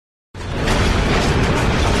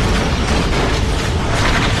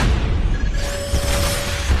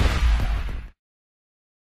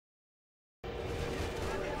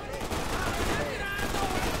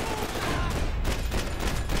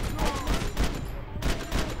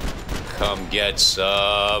Come get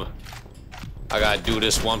some. I gotta do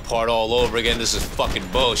this one part all over again. This is fucking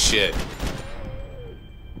bullshit.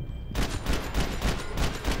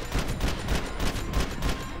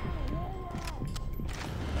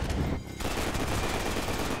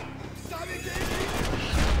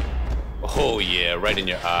 Oh yeah, right in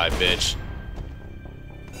your eye, bitch.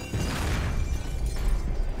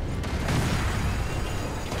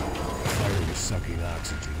 Fire was sucking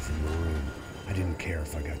oxygen from the room. I didn't care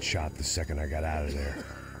if I got shot the second I got out of there.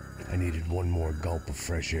 I needed one more gulp of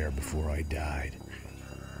fresh air before I died.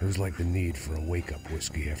 It was like the need for a wake-up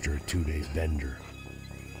whiskey after a 2-day bender.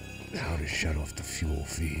 How to shut off the fuel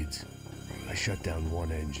feeds. I shut down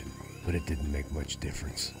one engine, but it didn't make much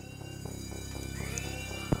difference.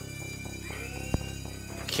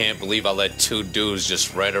 Can't believe I let two dudes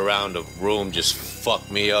just right around the room just fuck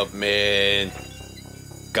me up, man.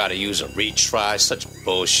 Gotta use a retry, such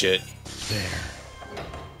bullshit. There.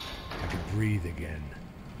 I could breathe again.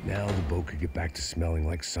 Now the boat could get back to smelling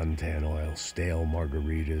like suntan oil, stale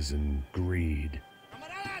margaritas, and greed.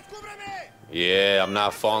 Yeah, I'm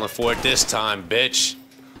not falling for it this time, bitch.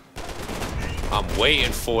 I'm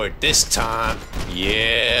waiting for it this time.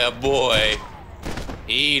 Yeah, boy.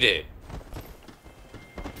 Eat it.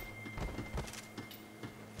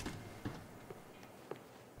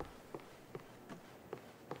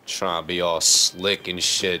 Trying to be all slick and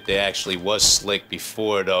shit. They actually was slick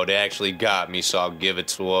before, though. They actually got me, so I'll give it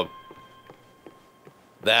to them.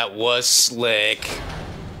 That was slick.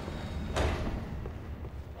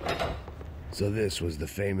 So this was the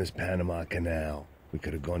famous Panama Canal. We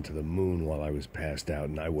could have gone to the moon while I was passed out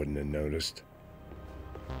and I wouldn't have noticed.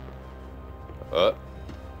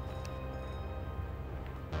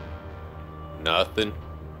 Nothing.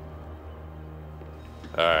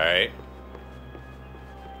 Alright.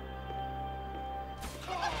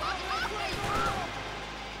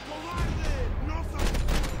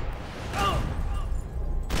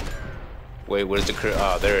 Wait, what is the crit?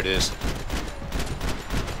 Oh, there it is.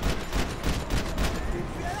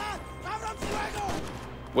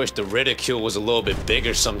 Wish the ridicule was a little bit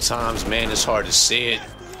bigger sometimes, man. It's hard to see it.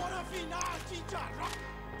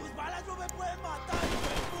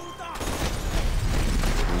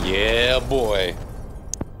 Yeah, boy.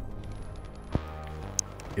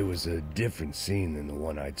 It was a different scene than the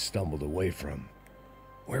one I'd stumbled away from.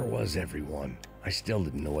 Where was everyone? I still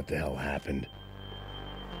didn't know what the hell happened.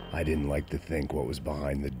 I didn't like to think what was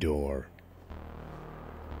behind the door.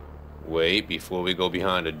 Wait, before we go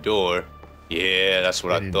behind the door. Yeah, that's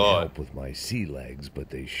what I didn't thought. help with my sea legs, but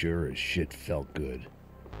they sure as shit felt good.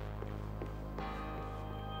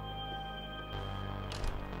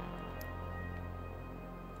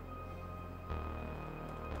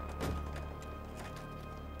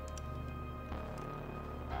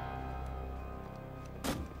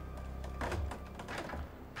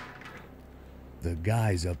 The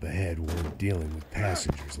guys up ahead weren't dealing with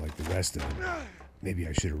passengers like the rest of them. Maybe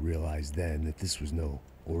I should have realized then that this was no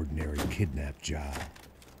ordinary kidnap job.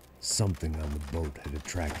 Something on the boat had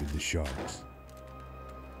attracted the sharks.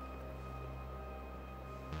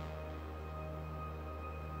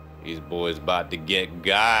 These boys about to get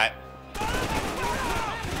got.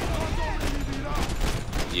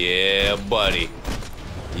 Yeah, buddy.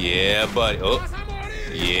 Yeah, buddy. Oh.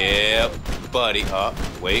 Yeah, buddy. Oh,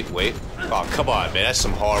 wait. Oh, come on, man. That's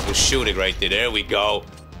some horrible shooting right there. There we go.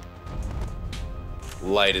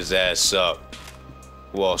 Light his ass up.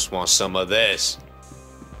 Who else wants some of this?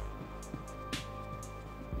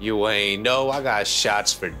 You ain't know. I got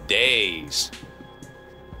shots for days.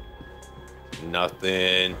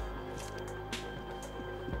 Nothing.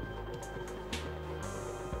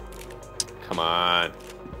 Come on.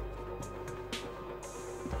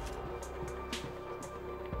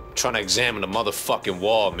 I'm trying to examine the motherfucking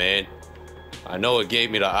wall, man. I know it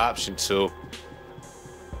gave me the option to.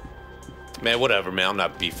 Man, whatever, man. I'm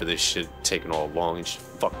not beef for this shit taking all long and shit.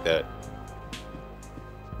 Fuck that.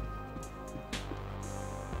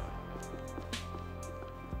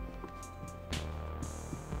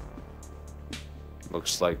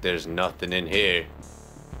 Looks like there's nothing in here.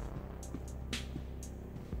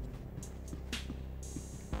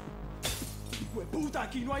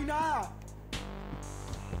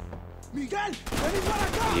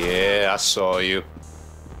 Yeah, I saw you.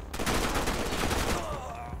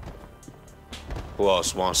 Who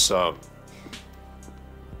else wants some?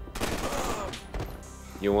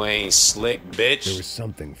 You ain't slick, bitch. There was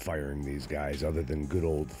something firing these guys other than good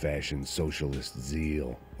old-fashioned socialist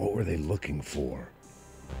zeal. What were they looking for?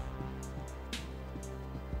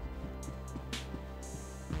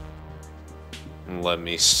 Let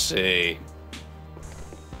me see.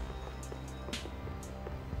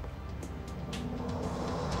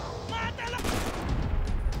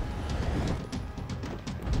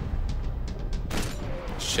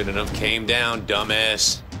 Shouldn't have came down,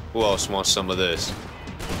 dumbass. Who else wants some of this?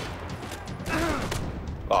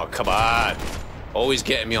 Oh, come on. Always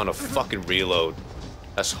getting me on a fucking reload.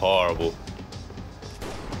 That's horrible.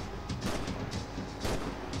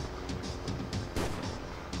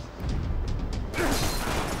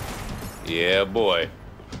 Yeah, boy.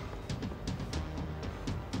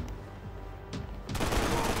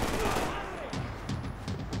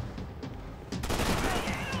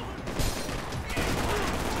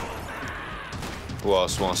 Who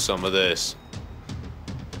else wants some of this?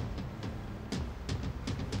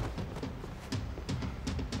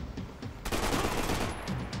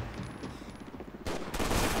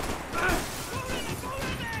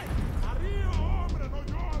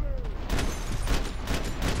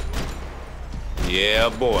 Yeah,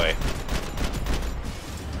 boy.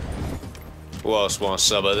 Who else wants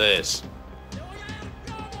some of this?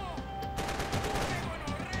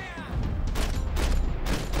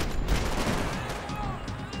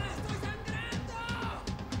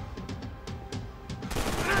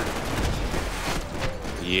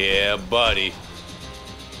 Yeah, buddy.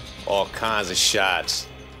 All kinds of shots.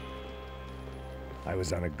 I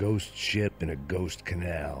was on a ghost ship in a ghost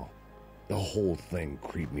canal. The whole thing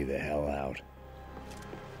creeped me the hell out.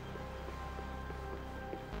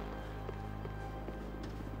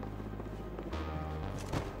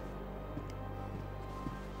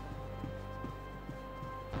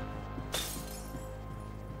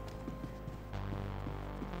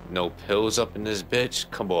 No pills up in this bitch?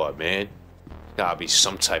 Come on, man. Gotta be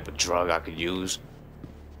some type of drug I could use.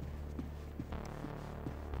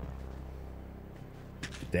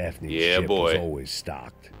 Daphne's yeah, ship boy. was always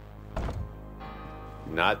stocked.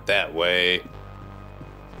 Not that way.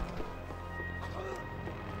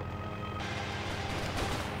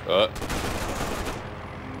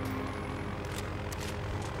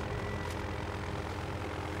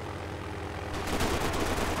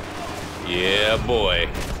 Yeah, boy.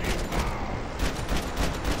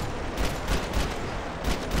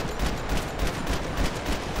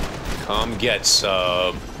 Come get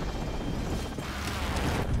some.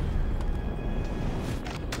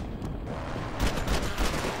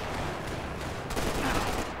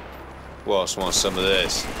 Who else wants some of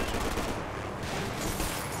this?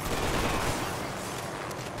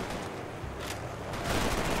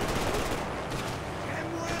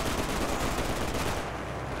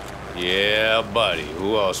 Yeah, buddy.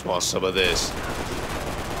 Who else wants some of this?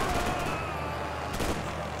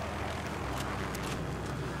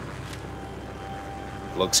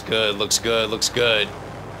 Looks good, looks good, looks good.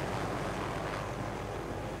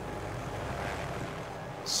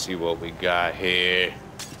 Let's see what we got here.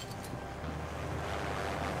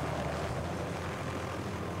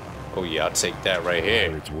 Oh yeah, I'll take that right here.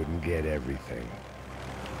 Pirates wouldn't get everything.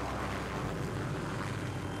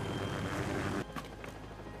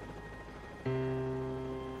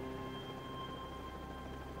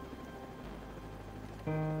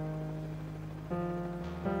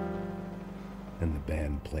 And the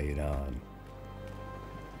band played on.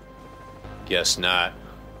 Guess not.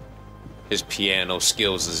 His piano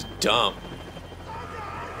skills is dumb.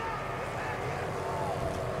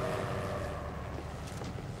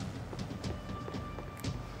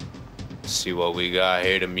 See what we got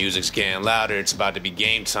here. The music's getting louder. It's about to be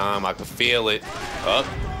game time. I can feel it. Up.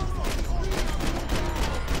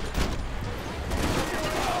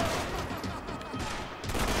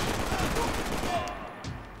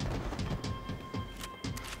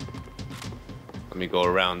 Let me go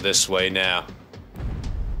around this way now.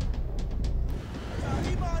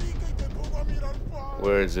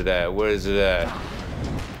 Where is it at? Where is it at?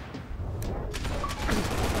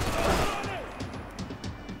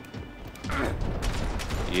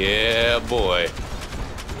 Yeah, boy.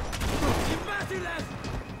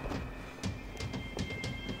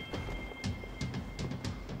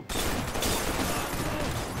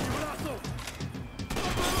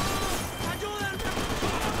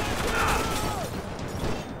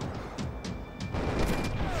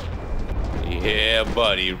 Yeah,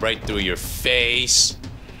 buddy, right through your face.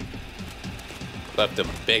 Left a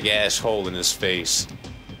big ass hole in his face.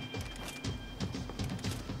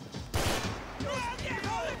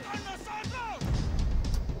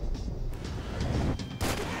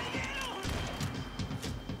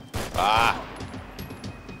 Ah.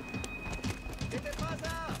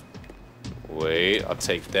 Wait, I'll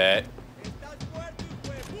take that.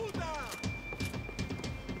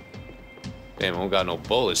 Damn, I don't got no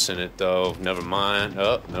bullets in it though. Never mind.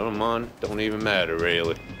 Oh, never mind. Don't even matter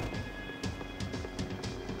really.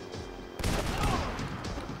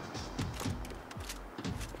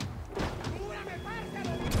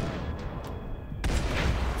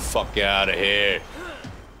 fuck out of here.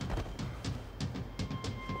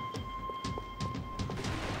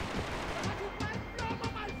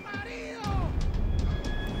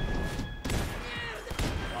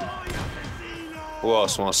 Who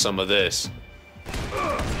else wants some of this?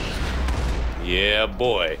 Yeah,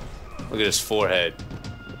 boy. Look at his forehead.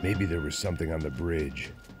 Maybe there was something on the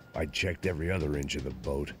bridge. I checked every other inch of the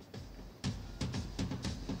boat.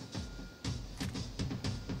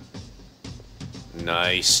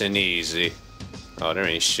 Nice and easy. Oh, there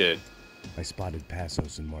ain't shit. I spotted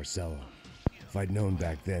Passos and Marcelo. If I'd known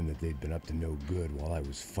back then that they'd been up to no good while I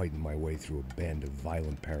was fighting my way through a band of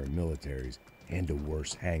violent paramilitaries and a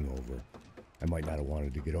worse hangover, I might not have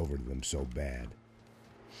wanted to get over to them so bad.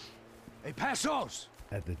 Hey, Passos!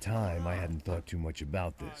 At the time, I hadn't thought too much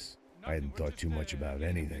about this. I hadn't thought too much about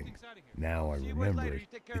anything. Now I remember it,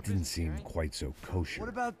 it didn't seem quite so kosher. What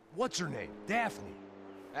about, what's her name? Daphne?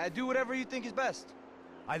 Do whatever you think is best.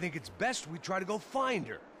 I think it's best we try to go find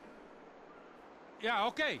her. Yeah,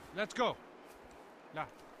 okay, let's go. Now.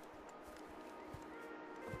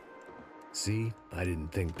 See, I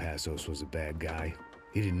didn't think Passos was a bad guy.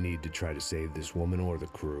 He didn't need to try to save this woman or the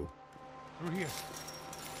crew. Through here.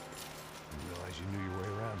 Didn't realize you knew your way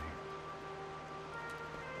around here.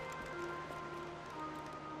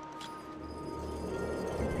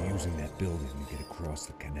 They were using that building to get across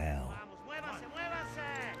the canal.